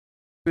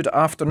Good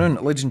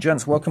afternoon, ladies and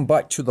gents. Welcome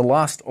back to the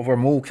last of our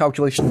mole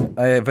calculation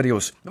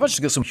videos. We've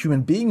actually got some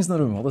human beings in the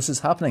room while this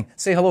is happening.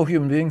 Say hello,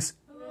 human beings.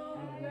 Hello.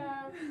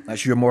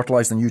 That's you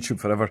immortalised on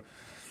YouTube forever.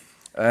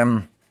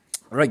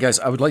 Right, guys,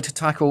 I would like to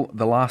tackle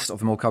the last of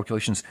the mole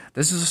calculations.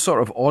 This is a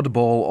sort of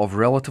oddball of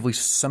relatively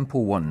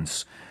simple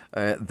ones.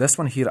 This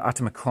one here,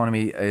 atom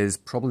economy, is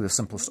probably the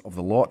simplest of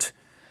the lot.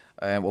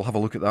 We'll have a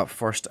look at that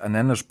first, and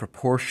then there's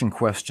proportion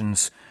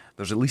questions.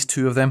 There's at least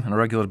two of them on a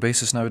regular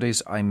basis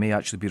nowadays. I may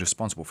actually be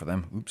responsible for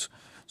them. Oops,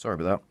 sorry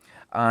about that.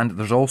 And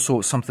there's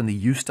also something they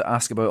used to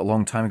ask about a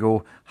long time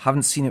ago.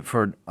 Haven't seen it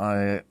for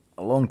a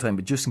long time,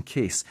 but just in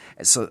case.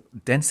 It's a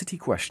density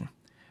question,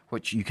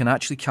 which you can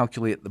actually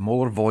calculate the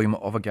molar volume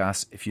of a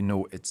gas if you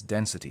know its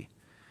density.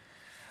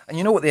 And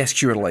you know what the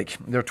SQ are like.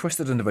 They're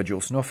twisted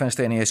individuals. No offence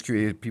to any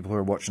SQA people who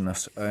are watching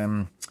this.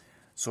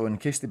 So in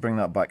case they bring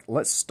that back,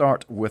 let's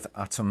start with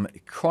atom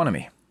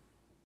economy.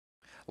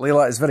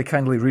 Layla is very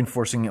kindly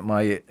reinforcing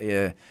my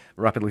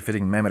rapidly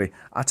fading memory.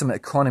 Atom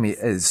economy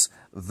is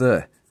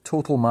the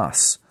total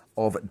mass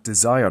of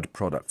desired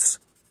products.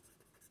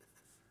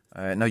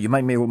 Now, you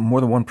might make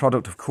more than one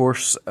product, of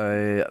course.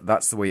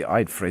 That's the way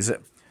I'd phrase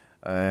it.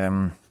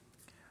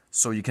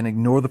 So you can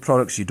ignore the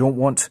products you don't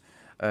want.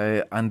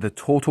 And the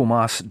total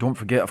mass, don't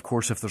forget, of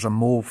course, if there's a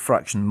mole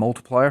fraction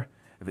multiplier,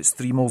 if it's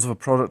 3 moles of a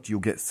product, you'll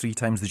get 3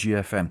 times the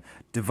GFM,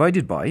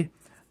 divided by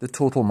the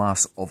total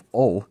mass of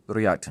all the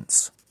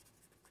reactants.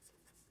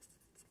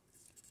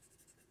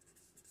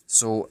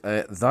 So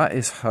that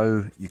is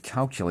how you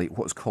calculate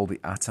what's called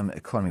the atom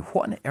economy.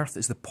 What on earth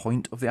is the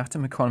point of the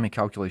atom economy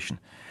calculation?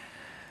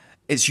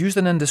 It's used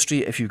in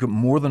industry if you've got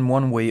more than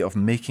one way of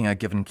making a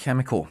given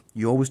chemical.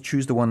 You always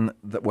choose the one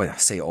that, well, I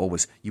say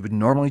always, you would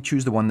normally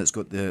choose the one that's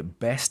got the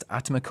best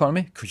atom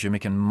economy because you're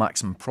making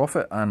maximum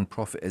profit, and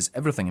profit is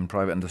everything in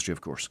private industry, of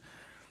course.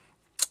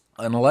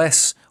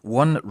 Unless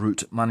one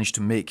route managed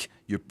to make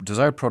your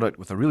desired product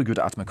with a really good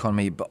atom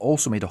economy, but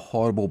also made a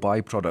horrible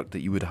byproduct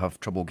that you would have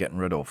trouble getting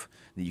rid of,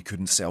 that you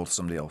couldn't sell to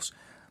somebody else.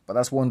 But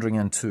that's wandering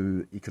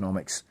into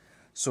economics.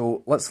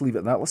 So let's leave it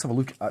at that. Let's have a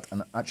look at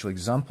an actual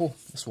example.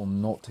 This will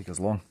not take us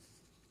long.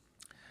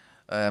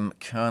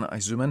 Can I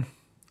zoom in?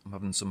 I'm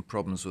having some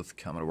problems with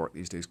camera work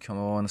these days. Come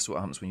on, this is what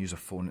happens when you use a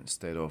phone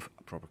instead of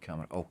a proper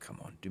camera. Oh, come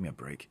on, do me a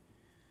break.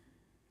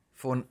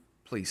 Phone,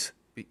 please.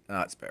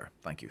 That's better,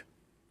 thank you.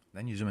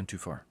 Then you zoom in too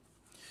far.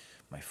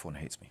 My phone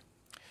hates me.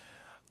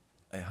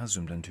 It has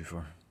zoomed in too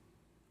far.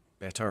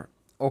 Better.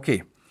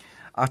 Okay.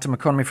 Atom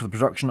economy for the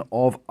production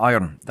of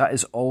iron. That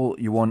is all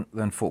you want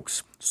then,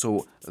 folks.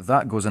 So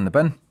that goes in the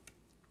bin.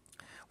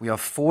 We have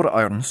 4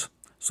 irons.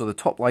 So the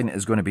top line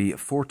is going to be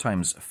 4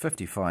 times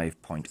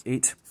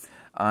 55.8.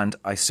 And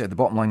I said the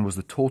bottom line was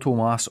the total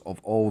mass of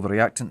all the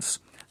reactants.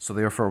 So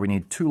therefore we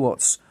need 2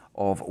 lots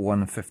of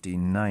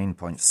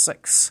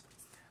 159.6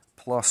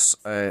 plus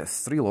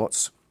 3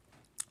 lots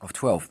of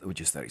 12,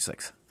 which is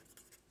 36.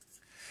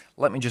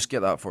 Let me just get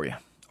that for you.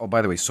 Oh,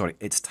 by the way, sorry,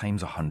 it's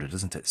times 100,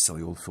 isn't it?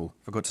 Silly old fool.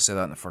 Forgot to say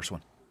that in the first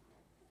one.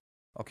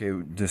 Okay,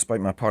 despite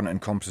my apparent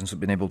incompetence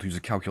of being able to use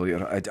a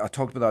calculator, I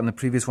talked about that in the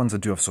previous ones. I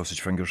do have sausage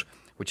fingers,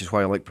 which is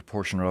why I like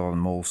proportion rather than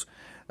moles.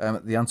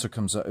 The answer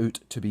comes out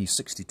to be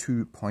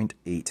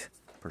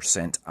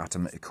 62.8%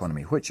 atom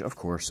economy, which, of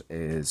course,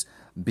 is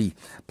B.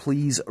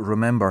 Please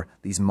remember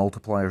these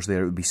multipliers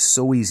there. It would be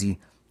so easy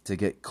to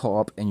get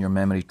caught up in your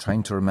memory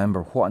trying to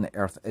remember what on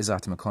earth is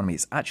atom economy.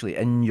 It's actually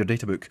in your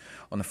data book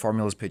on the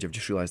formulas page. I've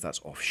just realised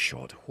that's off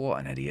shot. What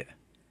an idiot.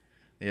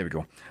 There we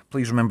go.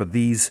 Please remember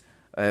these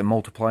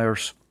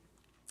multipliers.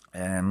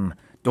 Don't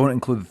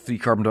include the 3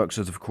 carbon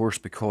dioxides, of course,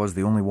 because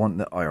they only want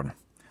the iron.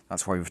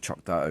 That's why we've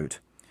chucked that out.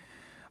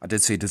 I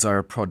did say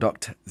desired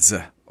product,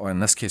 or in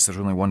this case there's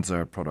only one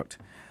desired product.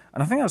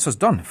 And I think that's us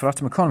done for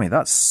atom economy.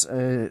 That's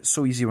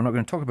so easy we're not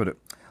going to talk about it.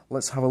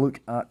 Let's have a look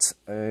at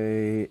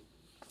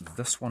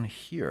this one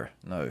here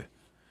now.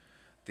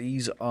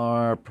 These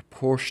are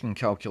proportion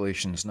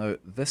calculations. Now,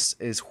 this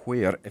is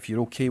where, if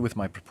you're okay with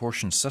my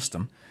proportion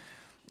system,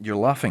 you're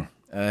laughing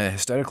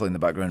hysterically in the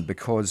background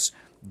because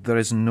there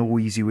is no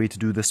easy way to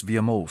do this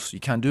via moles. You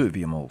can't do it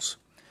via moles.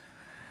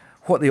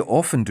 What they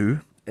often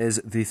do is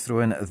they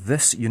throw in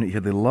this unit here.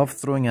 They love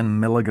throwing in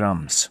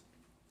milligrams.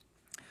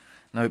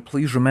 Now,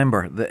 please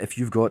remember that if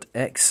you've got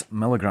X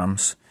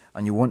milligrams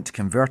and you want to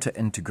convert it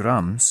into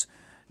grams,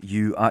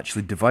 you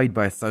actually divide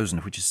by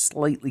 1,000, which is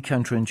slightly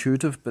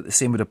counterintuitive, but the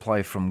same would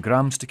apply from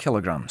grams to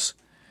kilograms.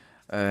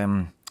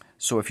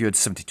 So if you had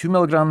 72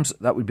 milligrams,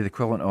 that would be the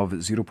equivalent of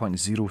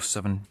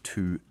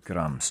 0.072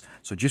 grams.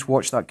 So just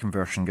watch that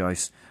conversion,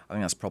 guys. I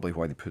think that's probably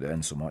why they put it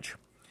in so much.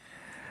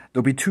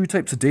 There'll be 2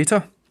 types of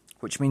data,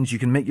 which means you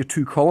can make your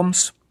 2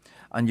 columns,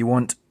 and you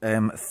want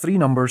 3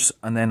 numbers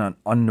and then an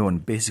unknown.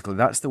 Basically,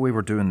 that's the way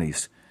we're doing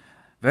these.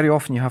 Very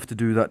often you have to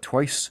do that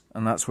twice,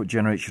 and that's what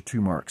generates your 2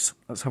 marks.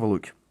 Let's have a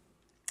look.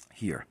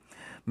 Here.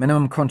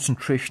 Minimum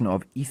concentration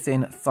of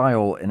ethane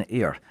thiol in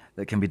air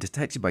that can be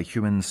detected by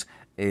humans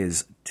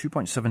is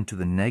 2.7 to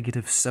the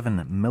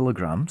 -7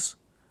 milligrams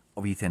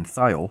of ethane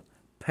thiol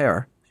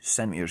per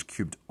centimeters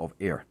cubed of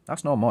air.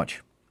 That's not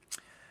much.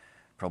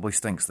 Probably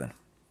stinks then.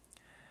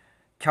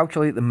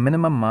 Calculate the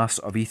minimum mass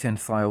of ethane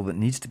thiol that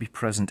needs to be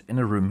present in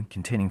a room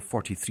containing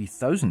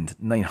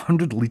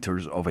 43,900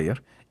 litres of air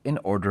in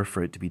order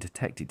for it to be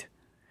detected.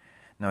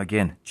 Now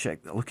again,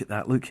 look at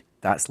that, look,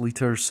 that's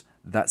litres,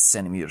 that's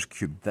centimetres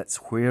cubed. That's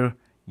where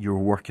you're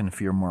working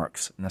for your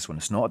marks in this one.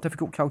 It's not a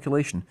difficult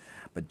calculation,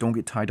 but don't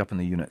get tied up in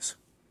the units.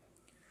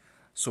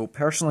 So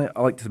personally,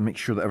 I like to make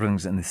sure that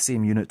everything's in the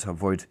same unit to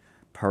avoid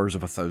powers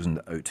of 1,000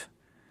 out. It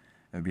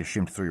would be a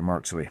shame to throw your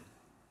marks away.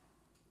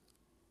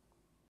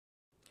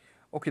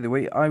 Okay, the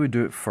way I would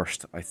do it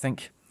first, I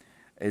think,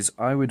 is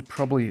I would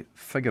probably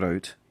figure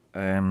out,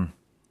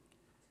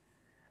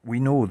 we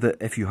know that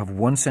if you have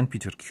 1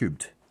 centimetre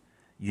cubed,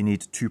 you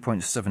need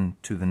 2.7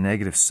 to the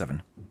negative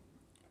 7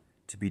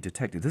 to be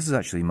detected. This is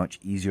actually much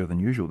easier than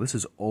usual. This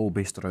is all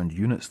based around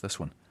units, this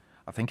one.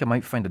 I think I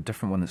might find a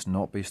different one that's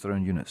not based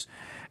around units.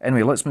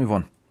 Anyway, let's move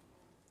on.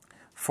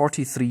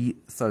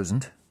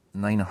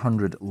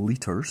 43,900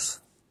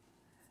 litres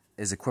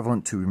is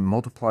equivalent to,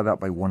 multiply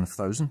that by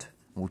 1,000.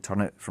 We'll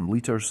turn it from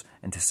litres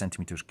into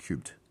centimetres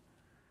cubed.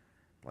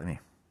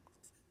 Blimey.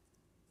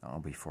 That'll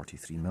be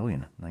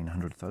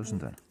 43,900,000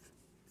 then.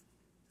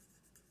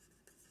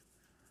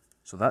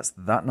 So that's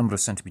that number of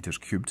centimetres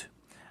cubed.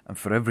 And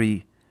for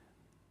every,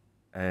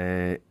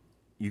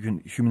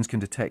 humans can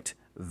detect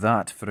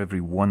that for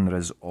every one there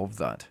is of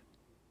that.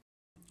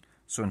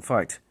 So in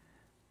fact,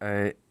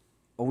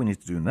 all we need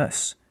to do in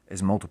this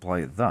is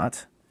multiply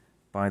that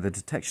by the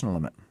detection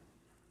limit.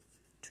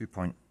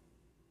 2.7.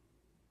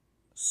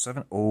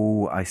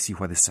 Oh, I see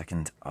why the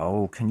second.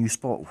 Oh, can you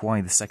spot why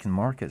the second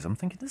mark is? I'm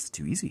thinking this is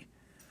too easy.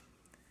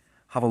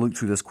 Have a look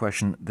through this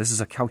question. This is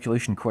a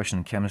calculation question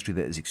in chemistry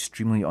that is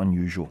extremely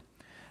unusual.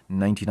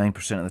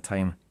 99% of the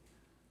time,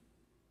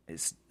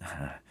 it's...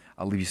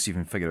 I'll leave you to see if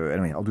you can figure it out.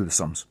 Anyway, I'll do the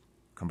sums.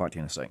 Come back to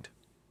you in a second.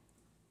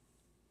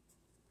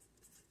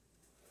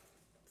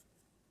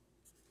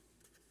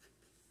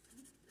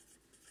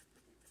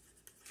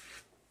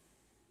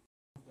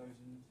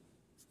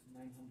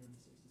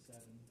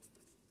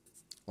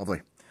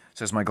 Lovely,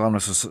 says my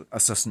glamorous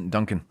assistant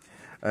Duncan.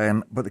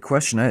 But the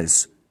question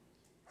is,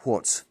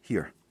 what's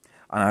here?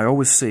 And I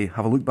always say,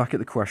 have a look back at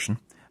the question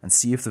and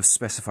see if they've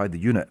specified the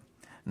unit.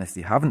 And if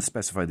they haven't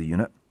specified the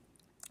unit,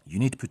 you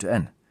need to put it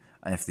in.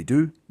 And if they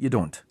do, you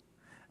don't.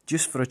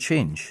 Just for a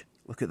change,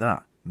 look at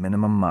that.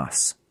 Minimum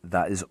mass.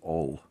 That is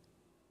all.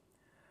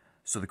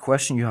 So the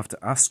question you have to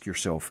ask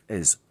yourself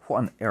is, what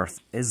on earth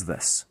is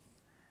this?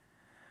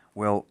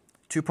 Well,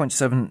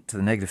 2.7 to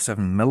the negative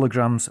 7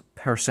 milligrams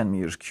per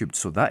centimetres cubed.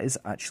 So that is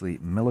actually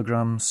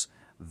milligrams.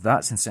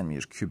 That's in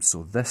centimetres cubed.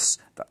 So this,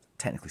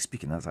 technically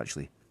speaking, that's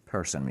actually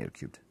per centimetre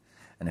cubed.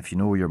 And if you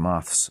know your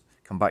maths,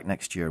 come back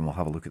next year and we'll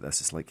have a look at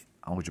this. It's like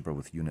algebra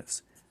with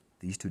units.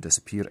 These two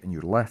disappear and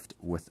you're left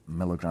with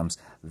milligrams.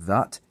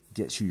 That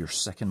gets you your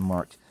second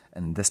mark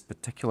in this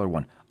particular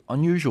one.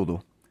 Unusual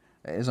though.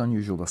 It is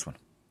unusual, this one.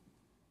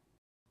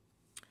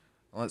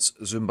 Let's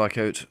zoom back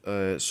out.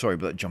 Sorry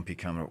about that jumpy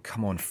camera.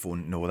 Come on,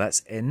 phone. No,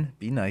 that's in.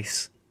 Be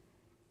nice.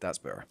 That's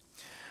better.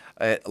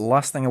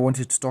 Last thing I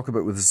wanted to talk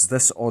about was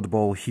this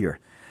oddball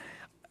here.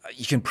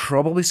 You can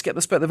probably skip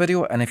this bit of the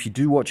video, and if you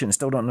do watch it and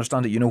still don't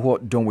understand it, you know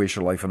what? Don't waste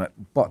your life on it.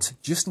 But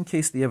just in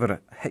case they ever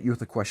hit you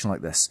with a question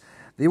like this,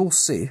 they will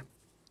say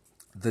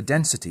the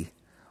density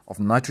of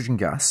nitrogen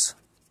gas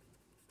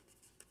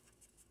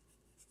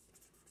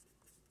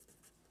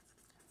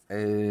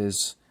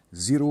is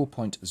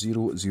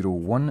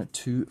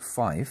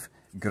 0.00125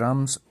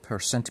 grams per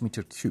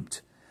centimetre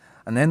cubed.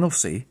 And then they'll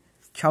say,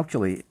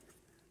 calculate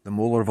the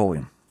molar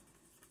volume.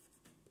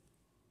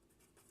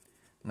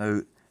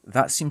 Now,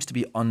 that seems to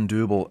be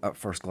undoable at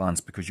first glance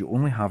because you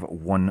only have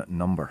one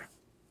number.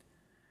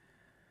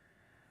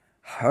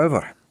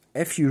 However,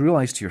 if you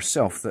realise to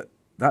yourself that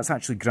that's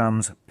actually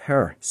grams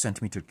per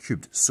centimetre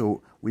cubed,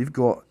 so we've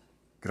got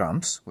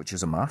grams, which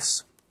is a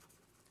mass,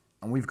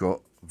 and we've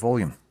got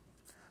volume.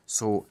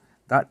 So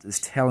that is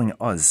telling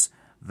us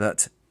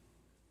that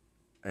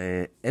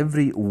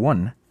every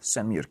 1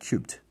 centimetre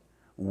cubed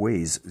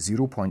weighs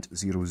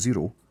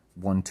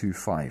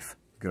 0.00125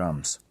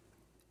 grams.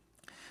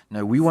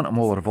 Now we want a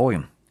molar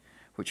volume,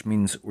 which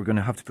means we're going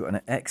to have to put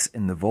an X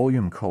in the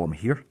volume column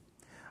here,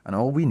 and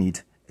all we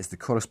need is the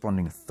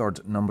corresponding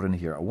third number in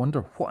here. I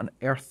wonder what on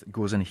earth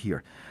goes in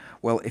here.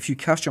 Well, if you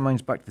cast your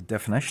minds back to the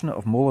definition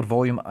of molar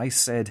volume, I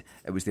said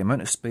it was the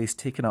amount of space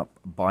taken up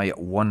by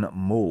 1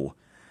 mole,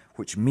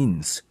 which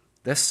means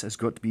this has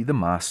got to be the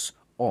mass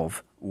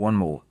of 1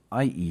 mole,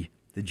 i.e.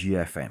 the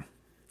GFM.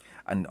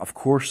 And of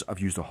course, I've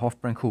used a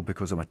Hofbrinkel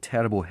because I'm a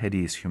terrible,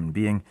 hideous human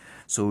being.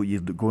 So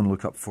you'd go and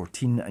look up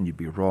 14 and you'd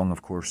be wrong,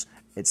 of course.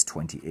 It's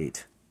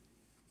 28.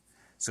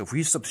 So if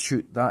we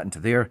substitute that into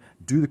there,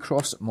 do the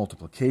cross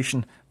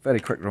multiplication. Very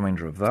quick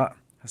reminder of that.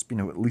 It's been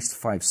at least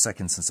 5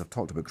 seconds since I've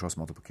talked about cross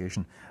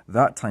multiplication.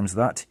 That times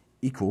that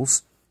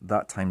equals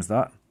that times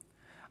that.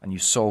 And you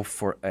solve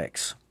for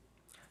x.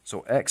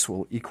 So x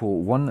will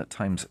equal 1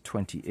 times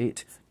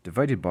 28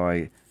 divided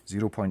by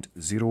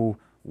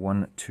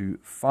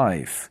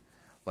 0.0125.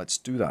 Let's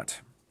do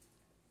that.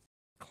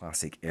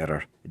 classic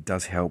error. It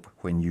does help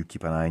when you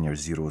keep an eye on your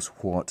zeros.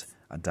 What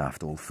a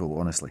daft old fool,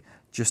 honestly.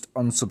 Just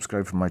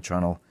unsubscribe from my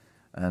channel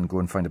and go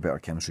and find a better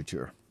chemistry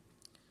tutor.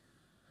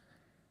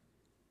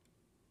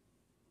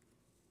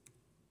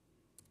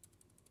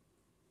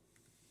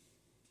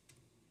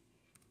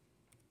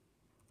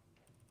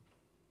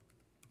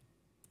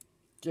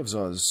 Gives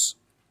us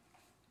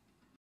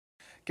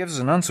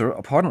an answer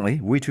apparently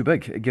way too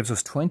big. It gives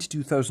us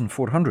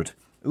 22,400.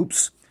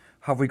 Oops,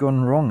 have we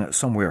gone wrong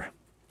somewhere?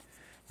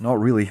 Not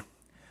really,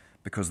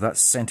 because that's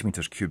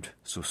centimetres cubed.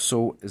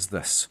 So is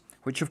this,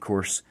 which of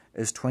course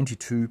is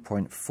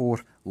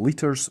 22.4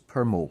 litres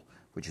per mole,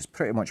 which is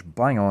pretty much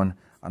bang on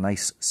a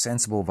nice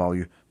sensible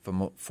value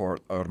for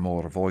our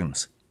molar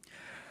volumes.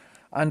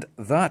 And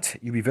that,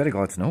 you'll be very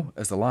glad to know,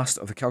 is the last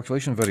of the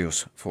calculation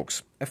videos,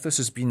 folks. If this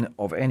has been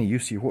of any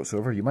use to you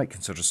whatsoever, you might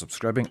consider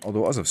subscribing,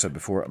 although as I've said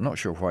before, I'm not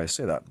sure why I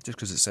say that, just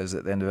because it says it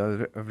at the end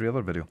of every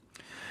other video.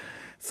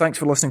 Thanks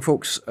for listening,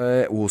 folks.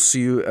 We'll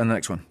see you in the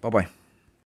next one. Bye-bye.